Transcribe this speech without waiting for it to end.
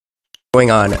Going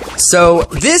on. So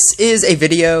this is a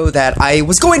video that I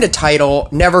was going to title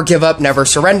Never Give Up, Never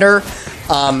Surrender,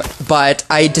 but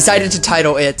I decided to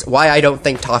title it Why I Don't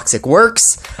Think Toxic Works,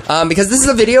 because this is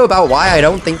a video about why I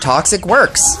don't think Toxic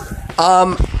works.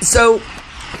 Whenever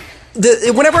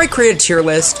I create a tier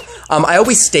list, I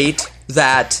always state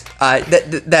that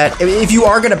that if you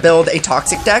are going to build a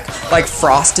Toxic deck, like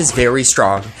Frost is very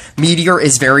strong, Meteor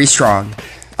is very strong,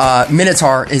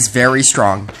 Minotaur is very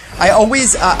strong. I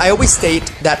always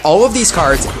state that all of these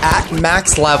cards at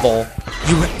max level,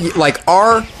 you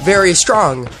are very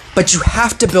strong, but you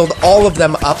have to build all of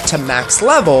them up to max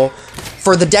level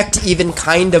for the deck to even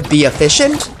kind of be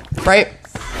efficient, right?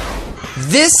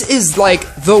 This is like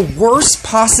the worst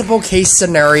possible case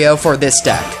scenario for this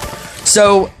deck.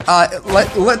 So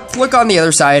let's look on the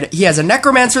other side. He has a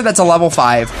Necromancer that's a level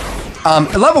 5.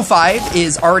 Level 5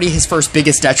 is already his first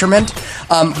biggest detriment,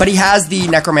 but he has the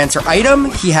Necromancer item.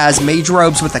 He has Mage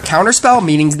Robes with a counterspell,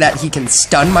 meaning that he can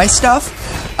stun my stuff.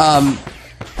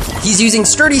 He's using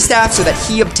Sturdy Staff so that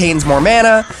he obtains more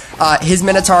mana. His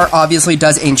Minotaur obviously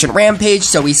does Ancient Rampage,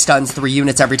 so he stuns 3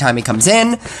 units every time he comes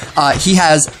in. He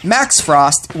has Max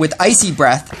Frost with Icy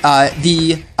Breath,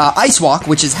 the Ice Walk,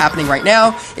 which is happening right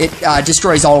now. It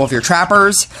destroys all of your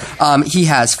trappers. He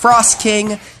has Frost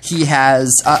King. He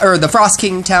has, the Frost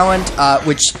King talent,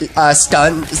 which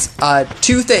stuns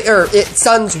it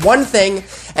stuns one thing,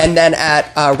 and then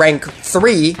at rank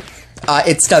 3,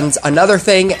 it stuns another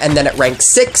thing, and then at rank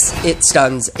 6, it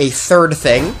stuns a third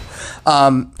thing.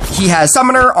 He has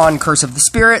Summoner on Curse of the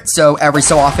Spirit, so every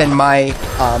so often my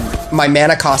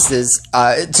mana cost is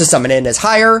to summon in is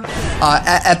higher.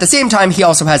 At the same time, he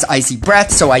also has Icy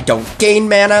Breath, so I don't gain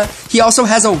mana. He also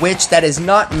has a Witch that is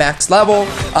not max level,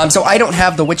 so I don't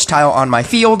have the Witch tile on my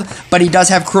field, but he does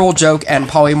have Cruel Joke and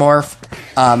Polymorph,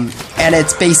 and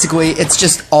it's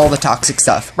just all the toxic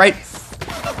stuff, right?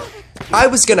 I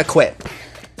was gonna quit.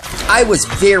 I was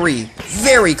very,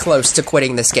 very close to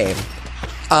quitting this game.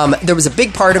 There was a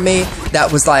big part of me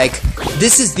that was like,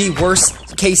 this is the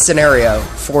worst case scenario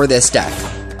for this deck.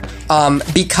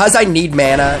 Because I need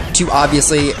mana to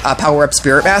obviously power up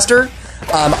Spirit Master,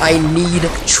 I need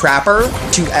Trapper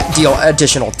to deal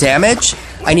additional damage.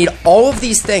 I need all of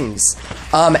these things.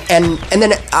 And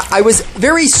then I was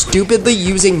very stupidly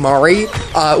using Mari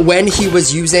when he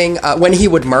was using when he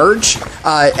would merge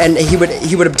and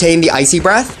he would obtain the Icy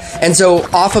Breath, and so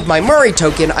off of my Mari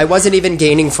token I wasn't even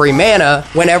gaining free mana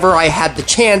whenever I had the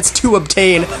chance to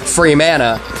obtain free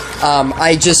mana.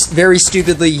 I just very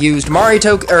stupidly used my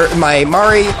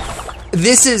Mari.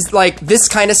 This is like this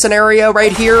kind of scenario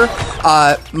right here.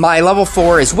 My level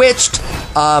 4 is Witched.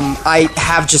 I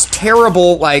have just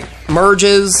terrible,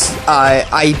 merges.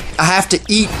 I have to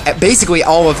eat basically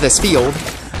all of this field,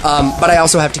 but I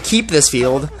also have to keep this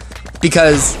field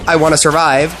because I want to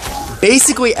survive.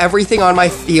 Basically everything on my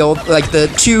field, like the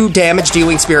 2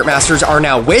 damage-dealing Spirit Masters are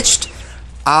now Witched.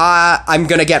 I'm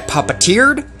gonna get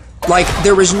Puppeteered.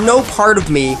 There is no part of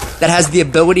me that has the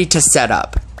ability to set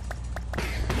up.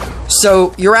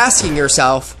 So you're asking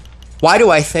yourself, why do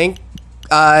I think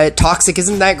Toxic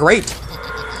isn't that great?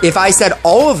 If I said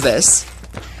all of this,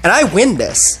 and I win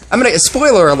this,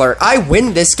 spoiler alert, I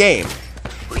win this game.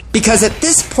 Because at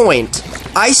this point,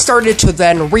 I started to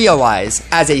then realize,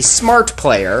 as a smart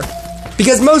player,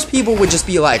 because most people would just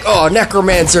be like, oh,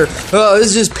 Necromancer, oh,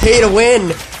 this is just pay to win,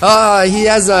 he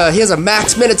has a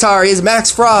Max Minotaur, he has a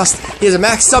Max Frost, he has a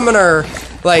Max Summoner,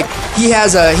 he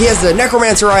has the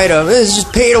Necromancer item, this is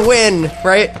just pay to win,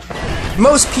 right?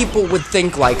 Most people would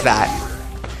think like that.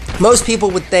 Most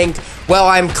people would think, well,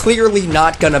 I'm clearly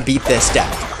not gonna beat this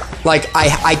deck.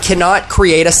 I cannot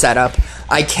create a setup.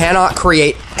 I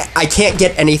can't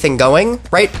get anything going,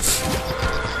 right?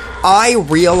 I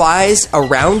realized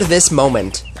around this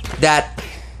moment that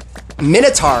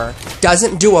Minotaur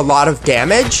doesn't do a lot of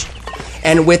damage,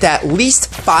 and with at least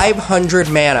 500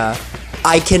 mana,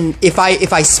 I can, if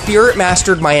I Spirit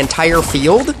Mastered my entire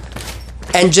field,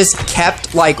 and just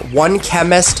kept, one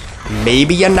Chemist,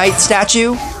 maybe a Knight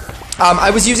Statue.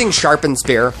 I was using Sharpened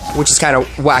Spear, which is kind of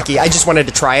wacky. I just wanted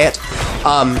to try it.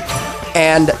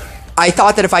 And I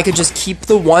thought that if I could just keep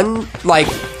the one,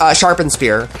 Sharpened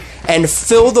Spear and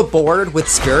fill the board with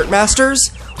Spirit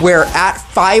Masters, where at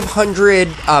 500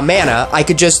 mana, I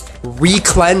could just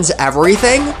re-cleanse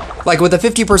everything, with a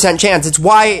 50% chance. It's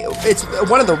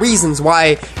one of the reasons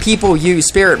why people use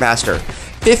Spirit Master.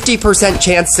 50%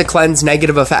 chance to cleanse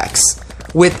negative effects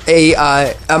with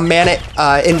a mana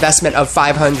investment of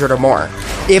 500 or more.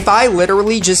 If I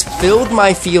literally just filled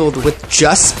my field with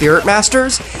just Spirit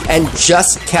Masters and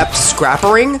just kept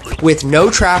scrappering with no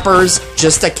trappers,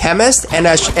 just a Chemist and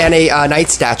a Knight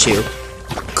Statue,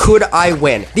 could I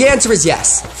win? The answer is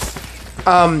yes.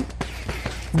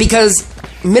 Because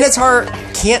Minotaur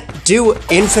can't do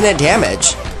infinite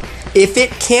damage. If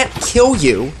it can't kill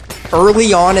you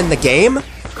early on in the game,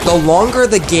 the longer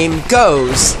the game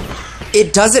goes,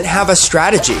 it doesn't have a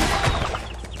strategy.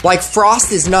 Like,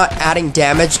 Frost is not adding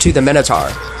damage to the Minotaur.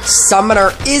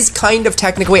 Summoner is kind of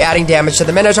technically adding damage to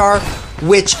the Minotaur,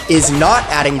 which is not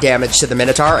adding damage to the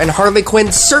Minotaur, and Harley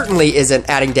Quinn certainly isn't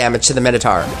adding damage to the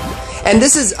Minotaur. And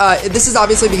this is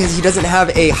obviously because he doesn't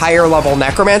have a higher level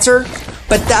Necromancer,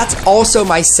 but that's also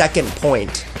my second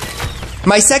point.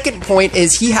 My second point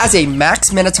is he has a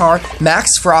max Minotaur,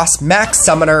 max Frost, max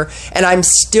Summoner, and I'm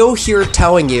still here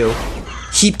telling you,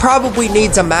 he probably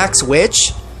needs a max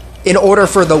Witch in order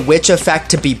for the Witch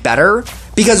effect to be better,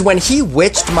 because when he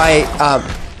witched my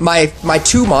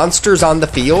two monsters on the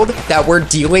field that were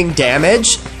dealing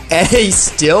damage, and he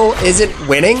still isn't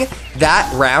winning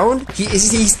that round, he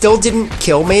still didn't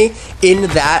kill me in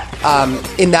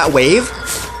that wave.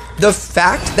 The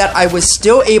fact that I was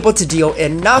still able to deal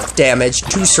enough damage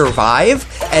to survive,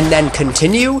 and then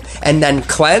continue, and then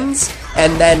cleanse,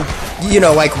 and then, you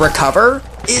know, like, recover,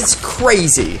 is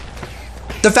crazy.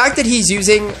 The fact that he's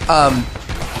using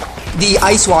the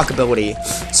Ice Walk ability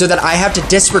so that I have to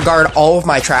disregard all of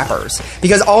my trappers,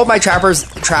 because all of my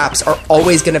traps are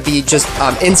always going to be just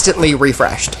instantly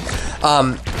refreshed.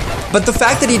 But the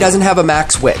fact that he doesn't have a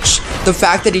max Witch, the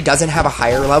fact that he doesn't have a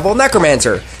higher level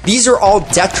Necromancer, these are all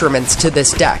detriments to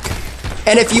this deck.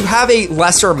 And if you have a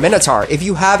lesser Minotaur, if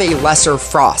you have a lesser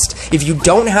Frost, if you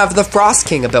don't have the Frost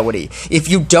King ability, if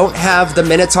you don't have the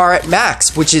Minotaur at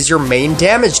max, which is your main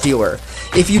damage dealer,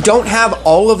 if you don't have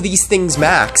all of these things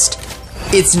maxed,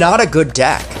 it's not a good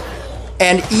deck.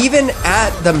 And even at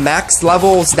the max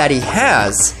levels that he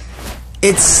has,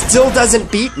 it still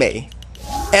doesn't beat me.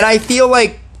 And I feel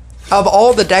like, of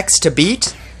all the decks to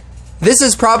beat, this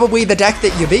is probably the deck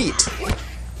that you beat.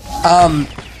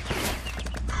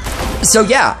 So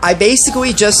yeah, I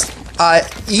basically just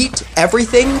eat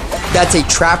everything that's a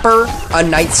Trapper, a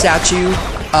Night Statue,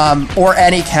 or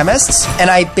any Chemists, and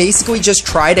I basically just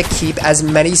try to keep as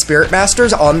many Spirit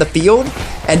Masters on the field,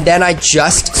 and then I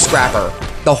just Scrapper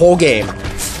the whole game.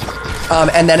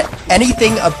 And then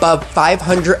anything above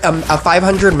 500, a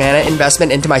 500 mana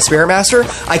investment into my Spirit Master,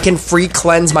 I can free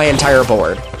cleanse my entire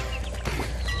board.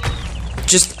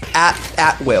 Just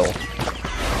at will.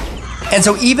 And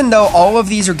so even though all of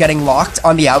these are getting locked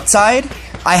on the outside,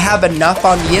 I have enough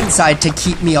on the inside to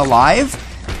keep me alive,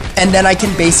 and then I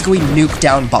can basically nuke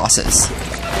down bosses.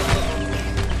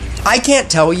 I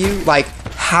can't tell you, like,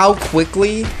 how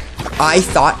quickly I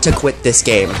thought to quit this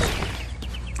game.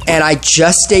 And I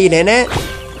just stayed in it,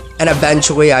 and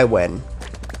eventually I win.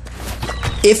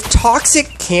 If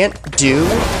Toxic can't do,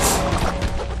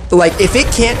 like, if it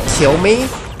can't kill me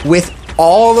with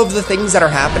all of the things that are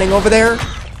happening over there,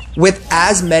 with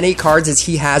as many cards as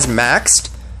he has maxed,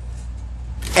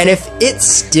 and if it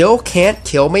still can't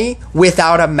kill me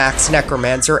without a max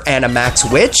Necromancer and a max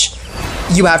Witch,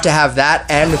 you have to have that,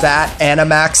 and a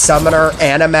max Summoner,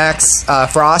 and a max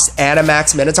Frost, and a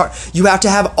max Minotaur. You have to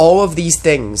have all of these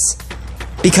things,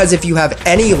 because if you have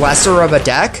any lesser of a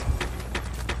deck,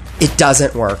 it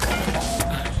doesn't work.